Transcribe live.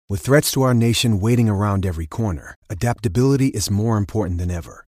With threats to our nation waiting around every corner, adaptability is more important than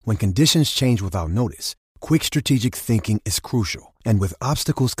ever. When conditions change without notice, quick strategic thinking is crucial. And with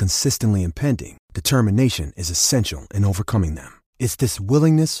obstacles consistently impending, determination is essential in overcoming them. It's this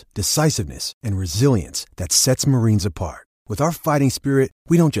willingness, decisiveness, and resilience that sets Marines apart. With our fighting spirit,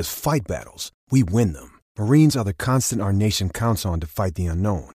 we don't just fight battles, we win them. Marines are the constant our nation counts on to fight the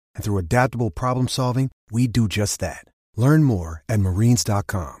unknown. And through adaptable problem solving, we do just that. Learn more at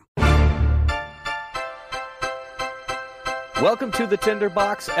marines.com. Welcome to the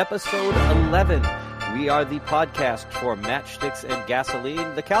Tinderbox, episode 11. We are the podcast for Matchsticks and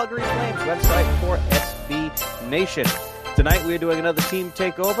Gasoline, the Calgary Flames website for SB Nation. Tonight we are doing another team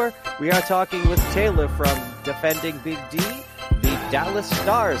takeover. We are talking with Taylor from Defending Big D, the Dallas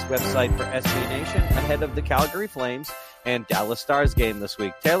Stars website for SB Nation, ahead of the Calgary Flames and Dallas Stars game this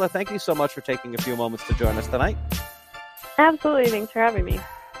week. Taylor, thank you so much for taking a few moments to join us tonight. Absolutely. Thanks for having me.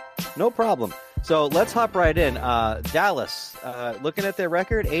 No problem. So let's hop right in. Dallas, looking at their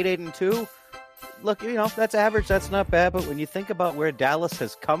record, 8-8-2. Look, that's average. That's not bad. But when you think about where Dallas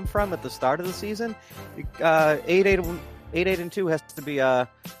has come from at the start of the season, 8-8-2 has to be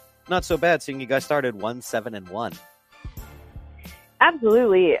not so bad, seeing you guys started 1-7-1.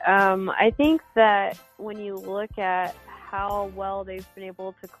 Absolutely. I think that when you look at how well they've been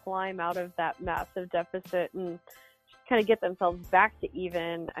able to climb out of that massive deficit and just kind of get themselves back to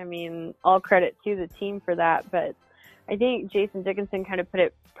even, I mean, all credit to the team for that. But I think Jason Dickinson kind of put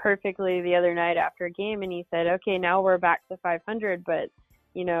it perfectly the other night after a game, and he said, okay, now we're back to 500, but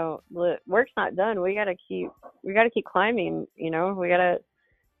the work's not done. We got to keep climbing. We got to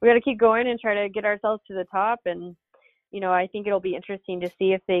keep going and try to get ourselves to the top. And I think it'll be interesting to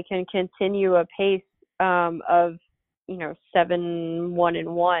see if they can continue a pace of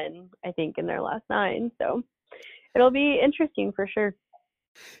 7-1-1, I think, in their last 9. So it'll be interesting for sure.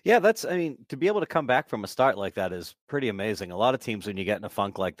 Yeah, to be able to come back from a start like that is pretty amazing. A lot of teams, when you get in a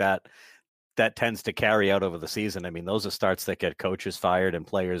funk like that, that tends to carry out over the season. I mean, those are starts that get coaches fired and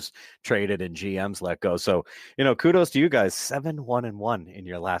players traded and GMs let go. So, kudos to you guys. 7-1-1 in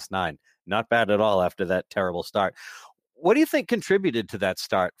your last 9. Not bad at all after that terrible start. What do you think contributed to that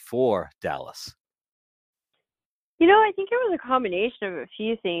start for Dallas? I think it was a combination of a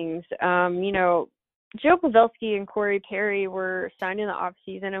few things. Joe Pavelski and Corey Perry were signed in the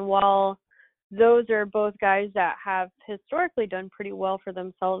offseason, and while those are both guys that have historically done pretty well for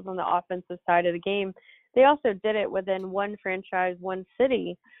themselves on the offensive side of the game, they also did it within one franchise, one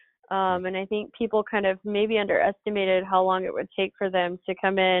city. And I think people kind of maybe underestimated how long it would take for them to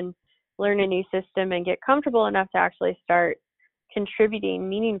come in, learn a new system, and get comfortable enough to actually start contributing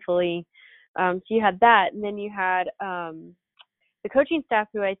meaningfully. So you had that, and then you had the coaching staff,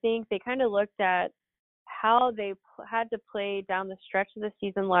 who I think they kind of looked at how they had to play down the stretch of the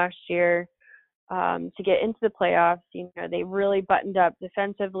season last year to get into the playoffs. They really buttoned up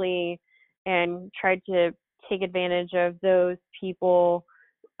defensively and tried to take advantage of those people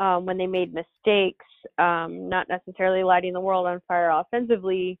when they made mistakes, not necessarily lighting the world on fire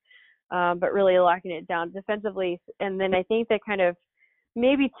offensively, but really locking it down defensively. And then I think they kind of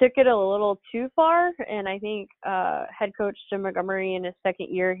maybe took it a little too far. And I think head coach Jim Montgomery in his second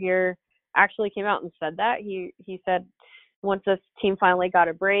year here actually came out and said that. He said once this team finally got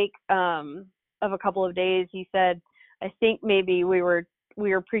a break of a couple of days, he said, I think maybe we were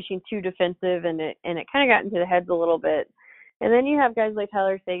preaching too defensive, and it kind of got into the heads a little bit. And then you have guys like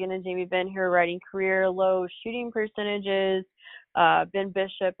Tyler Seguin and Jamie Benn who are writing career low shooting percentages. Ben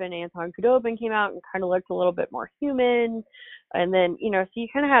Bishop and Anton Khudobin came out and kind of looked a little bit more human. And then, so you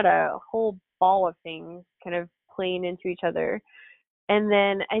kind of had a whole ball of things kind of playing into each other. And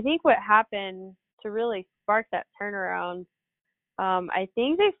then I think what happened to really spark that turnaround, I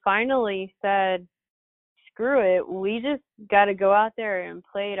think they finally said, screw it, we just got to go out there and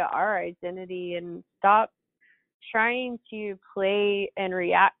play to our identity and stop trying to play and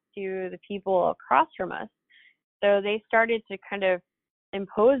react to the people across from us. So they started to kind of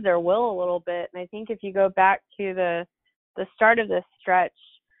impose their will a little bit. And I think if you go back to the start of this stretch,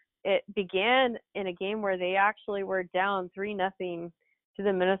 it began in a game where they actually were down 3-0 to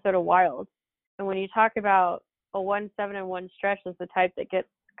the Minnesota Wild. And when you talk about a 1-7-1 stretch as the type that gets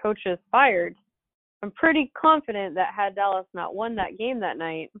coaches fired, I'm pretty confident that had Dallas not won that game that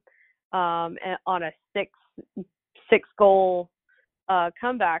night on a six goal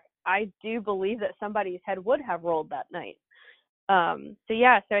comeback, I do believe that somebody's head would have rolled that night.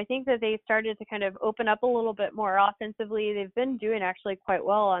 So I think that they started to kind of open up a little bit more offensively. They've been doing actually quite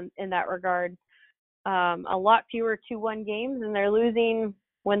well in that regard. A lot fewer 2-1 games, and they're losing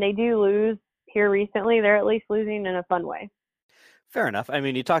when they do lose here recently. They're at least losing in a fun way. Fair enough. I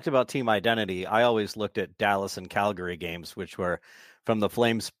mean, you talked about team identity. I always looked at Dallas and Calgary games, which were, from the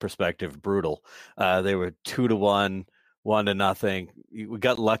Flames' perspective, brutal. They were 2-1, 1-0. We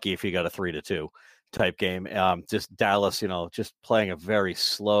got lucky if you got a 3-2 type game. Just Dallas, just playing a very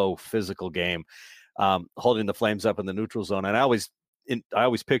slow, physical game, holding the Flames up in the neutral zone. And I always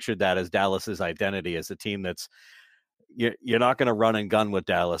pictured that as Dallas's identity, as a team that's, you're not going to run and gun with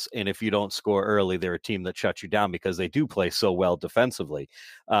Dallas. And if you don't score early, they're a team that shuts you down because they do play so well defensively.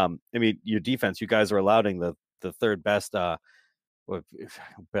 I mean, your defense, you guys are allowing the third best,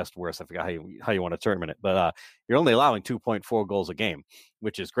 best worst, I forgot how you want to term it, but you're only allowing 2.4 goals a game,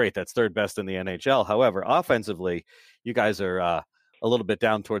 which is great. That's third best in the NHL. However, offensively, you guys are a little bit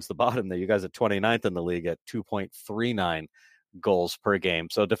down towards the bottom there. You guys are 29th in the league at 2.39 goals per game.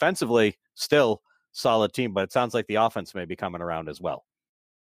 So defensively, still solid team, but it sounds like the offense may be coming around as well.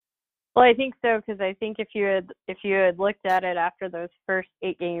 Well, I think so, because I think if you had looked at it after those first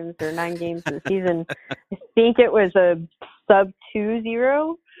 8 games or 9 games of the season, I think it was a sub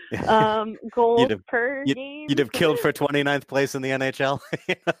 2-0 goals per game. You'd have killed for 29th place in the NHL.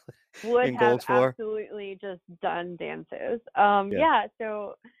 Would have absolutely just done dances. Yeah.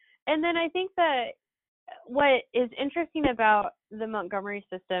 So, and then I think that what is interesting about the Montgomery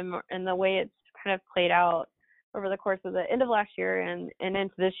system and the way it's kind of played out over the course of the end of last year and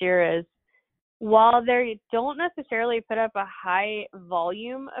into this year is, while they don't necessarily put up a high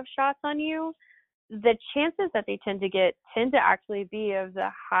volume of shots on you, the chances that they tend to actually be of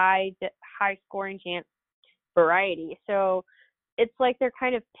the high scoring chance variety. So it's like they're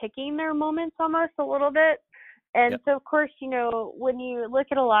kind of picking their moments almost a little bit. And so, of course, when you look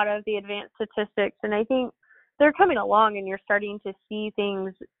at a lot of the advanced statistics, and I think they're coming along and you're starting to see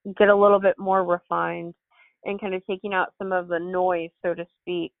things get a little bit more refined and kind of taking out some of the noise, so to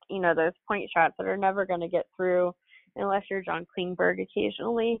speak, those point shots that are never going to get through unless you're John Klingberg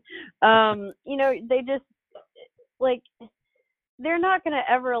occasionally. They just, like, they're not going to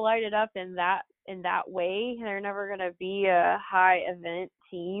ever light it up in that way. They're never going to be a high event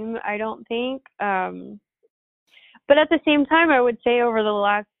team, I don't think. But at the same time, I would say over the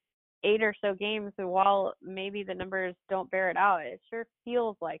last 8 or so games, while maybe the numbers don't bear it out, it sure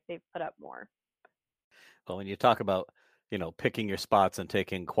feels like they've put up more. Well, when you talk about, picking your spots and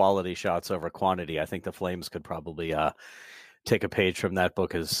taking quality shots over quantity, I think the Flames could probably take a page from that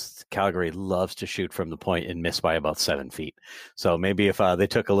book, as Calgary loves to shoot from the point and miss by about 7 feet. So maybe if they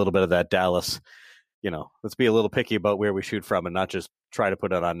took a little bit of that Dallas, let's be a little picky about where we shoot from and not just try to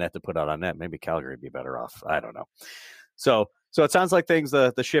put it on net to put it on net. Maybe Calgary would be better off. I don't know. So it sounds like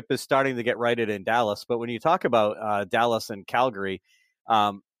the ship is starting to get righted in Dallas. But when you talk about Dallas and Calgary,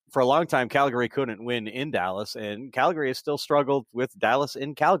 for a long time, Calgary couldn't win in Dallas, and Calgary has still struggled with Dallas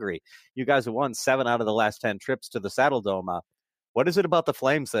in Calgary. You guys have won 7 out of the last 10 trips to the Saddle Dome. What is it about the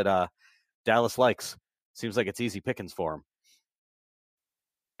Flames that Dallas likes? Seems like it's easy pickings for them.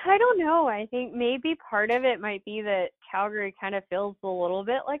 I don't know. I think maybe part of it might be that Calgary kind of feels a little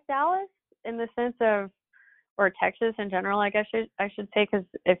bit like Dallas in the sense of, or Texas in general, I guess I should say, because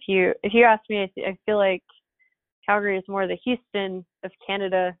if you ask me, I feel like Calgary is more the Houston of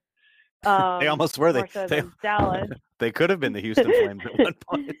Canada. They almost were. They Dallas. They could have been the Houston Flames at one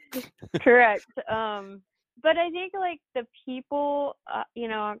point. Correct. But I think like the people,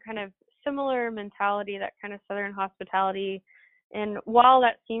 kind of similar mentality, that kind of Southern hospitality. And while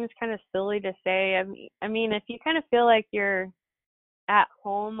that seems kind of silly to say, I mean, if you kind of feel like you're at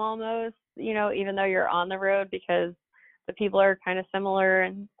home almost, even though you're on the road, because the people are kind of similar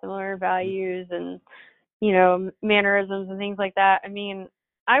and similar values and, mannerisms and things like that. I mean,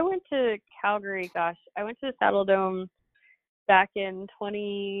 I went to Calgary, I went to the Saddle Dome back in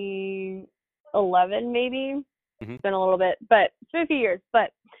 2011, maybe. Mm-hmm. It's been a little bit, but it's been a few years.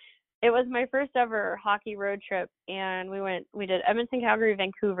 But it was my first ever hockey road trip, and we did Edmonton, Calgary,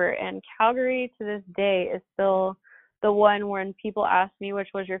 Vancouver, and Calgary to this day is still the one when people ask me which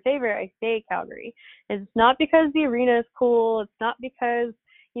was your favorite, I say Calgary. It's not because the arena is cool. It's not because,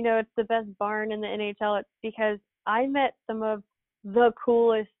 it's the best barn in the NHL. It's because I met some of the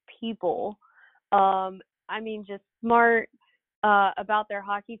coolest people. Just smart about their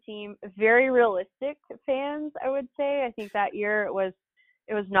hockey team, very realistic fans, I would say. I think that year it was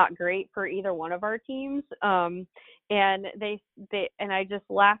not great for either one of our teams. And and I just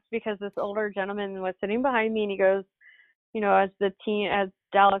laughed because this older gentleman was sitting behind me, and he goes, as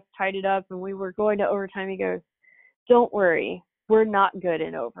Dallas tied it up and we were going to overtime, he goes, "Don't worry, we're not good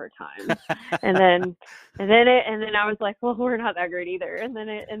in overtime." and then I was like, well, we're not that great either. And then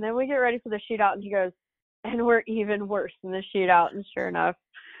we get ready for the shootout, and he goes, "And we're even worse in the shootout." And sure enough,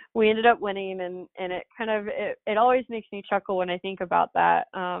 we ended up winning, and it kind of it always makes me chuckle when I think about that.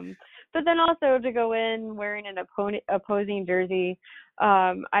 But then also to go in wearing an opposing jersey,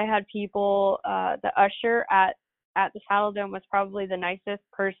 I had people. The usher at the Saddle Dome was probably the nicest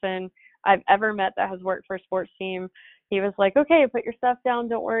person I've ever met that has worked for a sports team. He was like, okay, put your stuff down.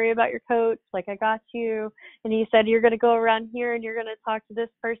 Don't worry about your coats. Like, I got you. And he said, you're going to go around here and you're going to talk to this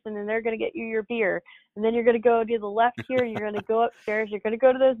person and they're going to get you your beer. And then you're going to go to the left here and you're going to go upstairs. You're going to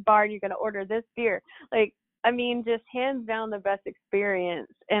go to this bar and you're going to order this beer. Like, I mean, just hands down the best experience.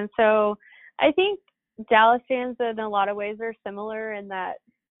 And so I think Dallas fans in a lot of ways are similar in that,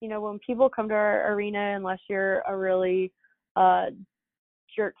 you know, when people come to our arena, unless you're a really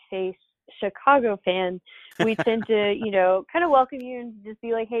jerk face Chicago fan, we tend to, you know, kind of welcome you and just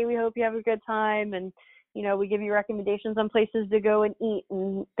be like, hey, we hope you have a good time. And, you know, we give you recommendations on places to go and eat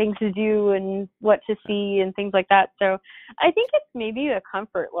and things to do and what to see and things like that. So I think it's maybe a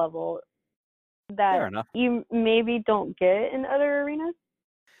comfort level that you maybe don't get in other arenas.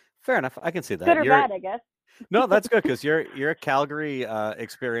 Fair enough. I can see that. Good or bad, I guess. No, that's good because your Calgary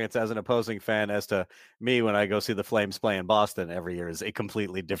experience as an opposing fan as to me when I go see the Flames play in Boston every year is a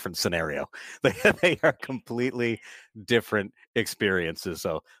completely different scenario. They are completely different experiences.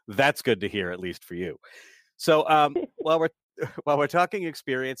 So that's good to hear, at least for you. So while we're talking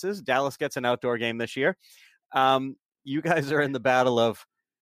experiences, Dallas gets an outdoor game this year. You guys are in the battle of,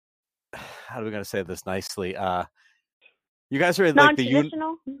 how are we going to say this nicely? You guys are in like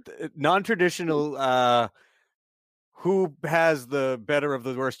the non-traditional. Who has the better of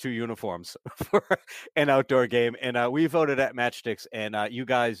the worst two uniforms for an outdoor game? And we voted at Matchsticks, and you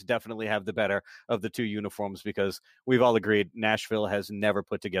guys definitely have the better of the two uniforms because we've all agreed Nashville has never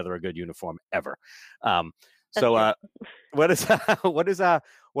put together a good uniform ever. What are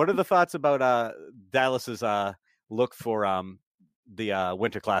the thoughts about Dallas's look for the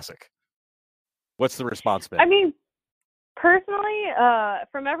Winter Classic? What's the response been? I mean, personally,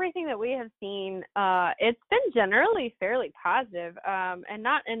 from everything that we have seen, it's been generally fairly positive, and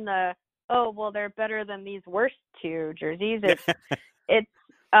not in the, oh, well, they're better than these worst two jerseys. It's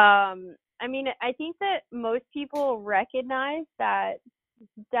I mean, I think that most people recognize that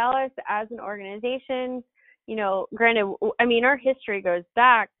Dallas as an organization, you know, granted, I mean, our history goes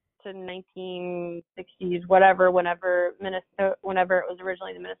back to 1960s, whatever, whenever it was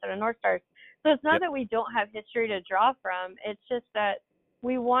originally the Minnesota North Stars. So it's not that we don't have history to draw from. It's just that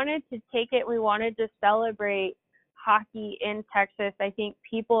we wanted to take it. We wanted to celebrate hockey in Texas. I think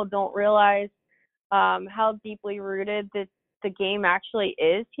people don't realize how deeply rooted the game actually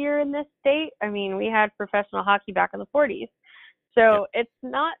is here in this state. I mean, we had professional hockey back in the 40s. So it's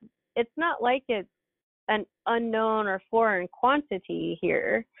not like it's an unknown or foreign quantity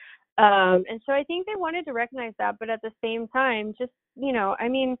here. And so I think they wanted to recognize that, but at the same time, just, you know, I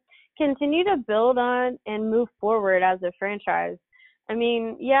mean, continue to build on and move forward as a franchise. I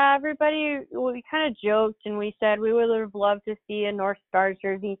mean, yeah, we kind of joked and we said we would have loved to see a North Stars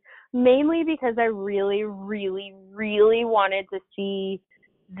jersey, mainly because I really, really, really wanted to see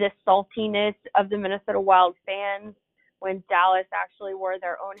the saltiness of the Minnesota Wild fans when Dallas actually wore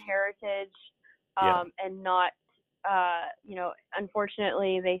their own heritage, and not, you know,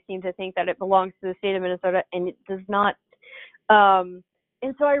 unfortunately they seem to think that it belongs to the state of Minnesota, and it does not.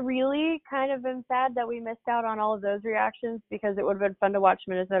 And so I really kind of am sad that we missed out on all of those reactions because it would have been fun to watch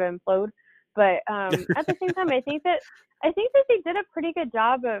Minnesota implode. But at the same time, I think that they did a pretty good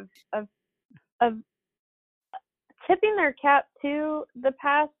job of tipping their cap to the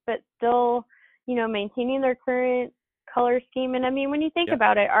past, but still, you know, maintaining their current color scheme. And I mean, when you think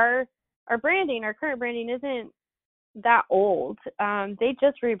about it, our current branding isn't that old. They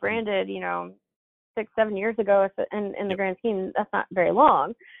just rebranded, you know, 6-7 years ago, in the grand scheme, that's not very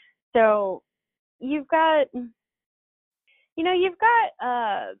long. So you've got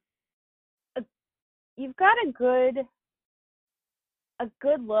a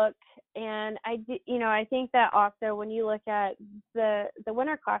good look, and I think that also when you look at the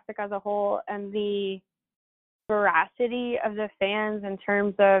Winter Classic as a whole and the veracity of the fans in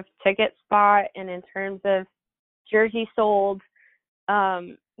terms of ticket spot and in terms of jersey sold,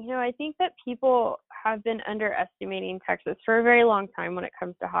 you know, I think that people have been underestimating Texas for a very long time when it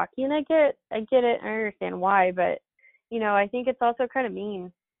comes to hockey, and I get it, and I understand why, but, you know, I think it's also kind of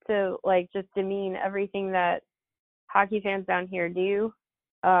mean to, like, just demean everything that hockey fans down here do,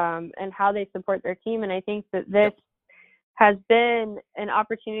 and how they support their team, and I think that this has been an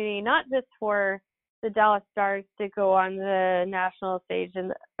opportunity not just for the Dallas Stars to go on the national stage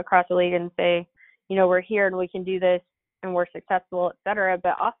and across the league and say, you know, we're here and we can do this, and we're successful, et cetera,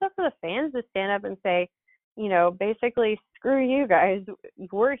 but also for the fans to stand up and say, you know, basically screw you guys.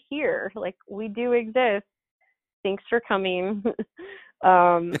 We're here. Like, we do exist. Thanks for coming.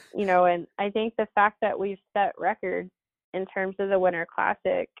 You know, and I think the fact that we've set records in terms of the Winter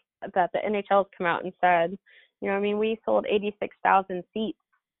Classic, that the NHL's come out and said, you know, I mean, we sold 86,000 seats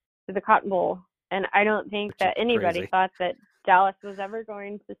to the Cotton Bowl, and I don't think that anybody thought that Dallas was ever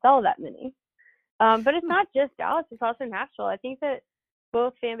going to sell that many. But it's not just Dallas, it's also Nashville. I think that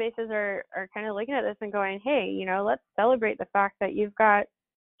both fan bases are kind of looking at this and going, hey, you know, let's celebrate the fact that you've got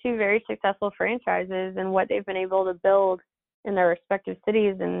two very successful franchises and what they've been able to build in their respective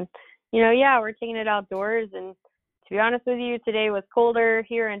cities. And, you know, yeah, we're taking it outdoors. And to be honest with you, today was colder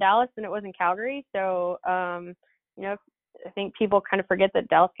here in Dallas than it was in Calgary. So, you know, I think people kind of forget that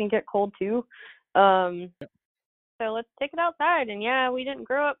Dallas can get cold too. So let's take it outside. And yeah, we didn't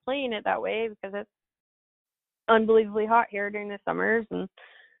grow up playing it that way because it's unbelievably hot here during the summers and,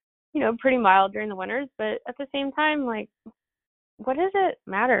 you know, pretty mild during the winters. But at the same time, like, what does it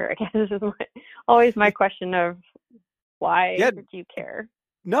matter? I guess this is always my question of why do you care?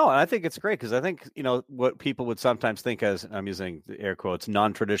 No, and I think it's great because I think, you know, what people would sometimes think as, I'm using the air quotes,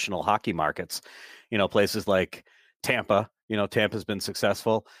 non-traditional hockey markets, you know, places like Tampa, you know, Tampa's been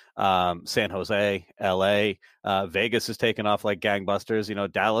successful. San Jose, LA, Vegas has taken off like gangbusters. You know,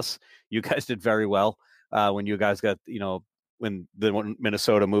 Dallas, you guys did very well when you guys got, you know, when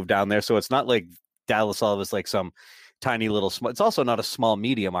Minnesota moved down there. So it's not like Dallas all of us like some tiny little it's also not a small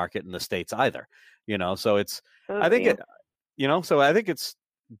media market in the States either, you know. So it's, I think it, you know, so I think it's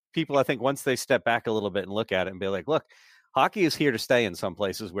people, I think once they step back a little bit and look at it and be like, look, hockey is here to stay in some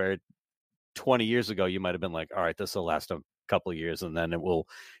places where 20 years ago you might have been like, all right, this will last a couple of years and then it will,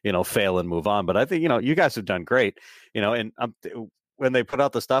 you know, fail and move on. But I think, you know, you guys have done great, you know. And when they put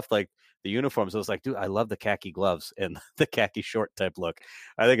out the stuff like the uniforms, I was like, dude, I love the khaki gloves and the khaki short type look.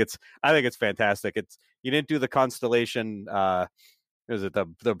 I think it's fantastic. You didn't do the Constellation, is it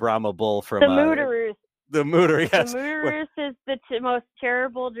the Brahma Bull from the Mootaroos? The Mooter, yes. The Mootaroos is the most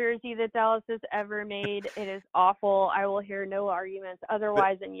terrible jersey that Dallas has ever made. It is awful. I will hear no arguments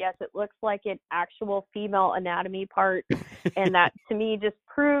otherwise. And yes, it looks like an actual female anatomy part. And that, to me, just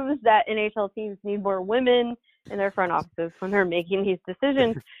proves that NHL teams need more women in their front offices when they're making these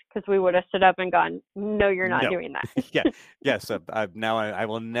decisions, because we would have stood up and gone, no, you're not doing that. Yes. I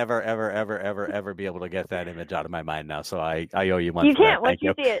will never, ever be able to get that image out of my mind now. So I owe you one. You for can't. That. Once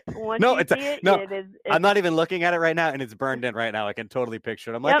you see it, I'm not even looking at it right now, and it's burned in right now. I can totally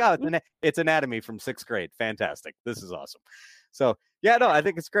picture it. I'm like, it's anatomy from 6th grade. Fantastic. This is awesome. So yeah, no, I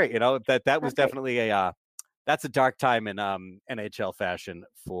think it's great. You know, that was definitely that's a dark time in NHL fashion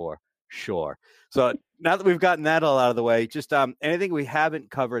for sure. So now that we've gotten that all out of the way, just anything we haven't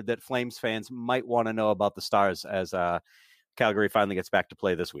covered that Flames fans might want to know about the Stars as Calgary finally gets back to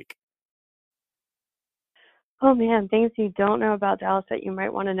play this week. Oh man, things you don't know about Dallas that you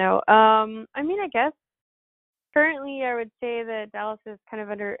might want to know. I mean, I guess currently I would say that Dallas is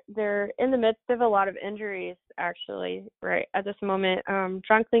kind of they're in the midst of a lot of injuries actually, right at this moment.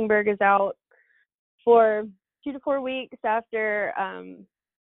 John Klingberg is out for 2 to 4 weeks after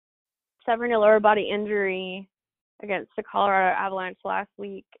suffering a lower body injury against the Colorado Avalanche last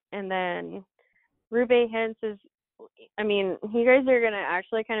week. And then Roope Hintz is, I mean, you guys are going to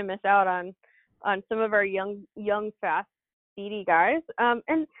actually kind of miss out on some of our young, fast, speedy guys.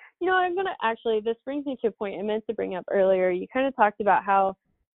 And, you know, I'm going to actually, this brings me to a point I meant to bring up earlier. You kind of talked about how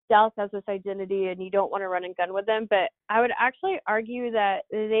Dallas has this identity and you don't want to run and gun with them, but I would actually argue that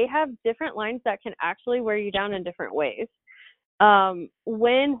they have different lines that can actually wear you down in different ways.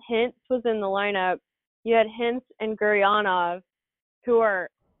 When Hintz was in the lineup, you had Hintz and Gurianov, who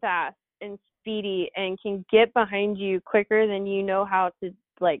are fast and speedy and can get behind you quicker than you know how to,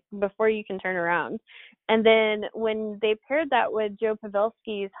 like, before you can turn around. And then when they paired that with Joe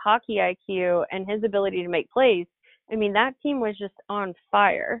Pavelski's hockey IQ and his ability to make plays, I mean, that team was just on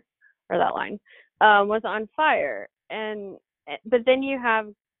fire, or that line was on fire. But then you have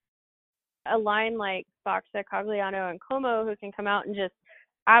a line like Faksa, Cogliano, and Como who can come out and just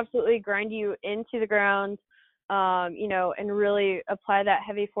absolutely grind you into the ground, you know, and really apply that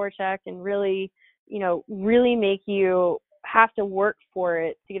heavy forecheck and really, you know, really make you have to work for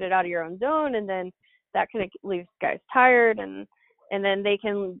it to get it out of your own zone. And then that kind of leaves guys tired, and then they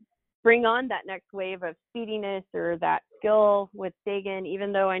can bring on that next wave of speediness or that skill with Sagan.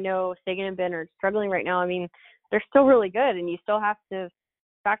 Even though I know Sagan and Ben are struggling right now, I mean, they're still really good, and you still have to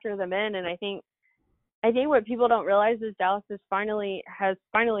factor them in. And I think what people don't realize is Dallas has finally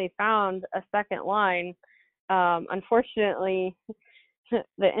found a second line. Unfortunately,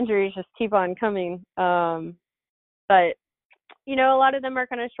 the injuries just keep on coming. But, you know, a lot of them are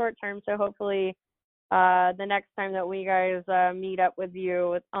kind of short term, so hopefully the next time that we guys meet up with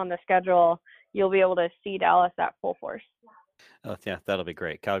you on the schedule, you'll be able to see Dallas at full force. Oh, yeah, that'll be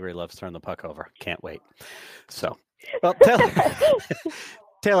great. Calgary loves turn the puck over. Can't wait. So, well,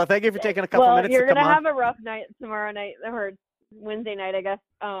 Taylor, thank you for taking a couple minutes. Well, you're going to have a rough night tomorrow night, or Wednesday night, I guess,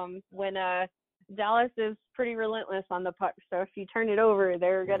 when Dallas is pretty relentless on the puck. So if you turn it over,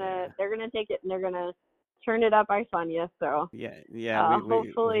 they're gonna take it and they're gonna turn it up ice on you. So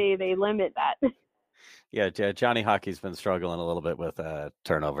hopefully they limit that. Yeah, Johnny Hockey's been struggling a little bit with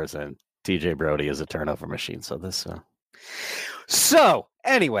turnovers, and TJ Brody is a turnover machine. So this. So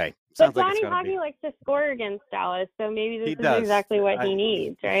anyway, but Johnny Hockey likes to score against Dallas, so maybe this is exactly what he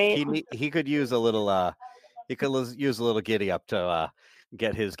needs, right? He could use a little. He could use a little giddy up to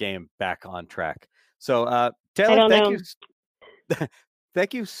get his game back on track. So Taylor,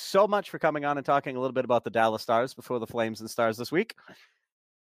 thank you so much for coming on and talking a little bit about the Dallas Stars before the Flames and Stars this week.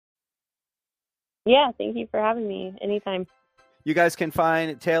 Yeah, thank you for having me. Anytime. You guys can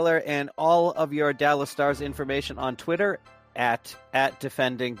find Taylor and all of your Dallas Stars information on Twitter at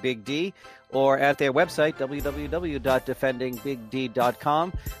DefendingBigD or at their website,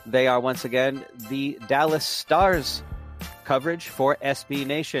 www.defendingbigd.com. They are, once again, the Dallas Stars coverage for SB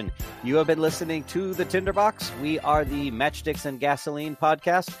Nation. You have been listening to The Tinderbox. We are the Matchsticks and Gasoline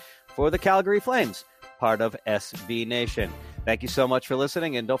podcast for the Calgary Flames, part of SB Nation. Thank you so much for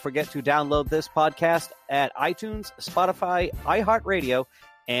listening, and don't forget to download this podcast at iTunes, Spotify, iHeartRadio,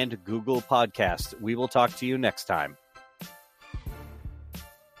 and Google Podcasts. We will talk to you next time.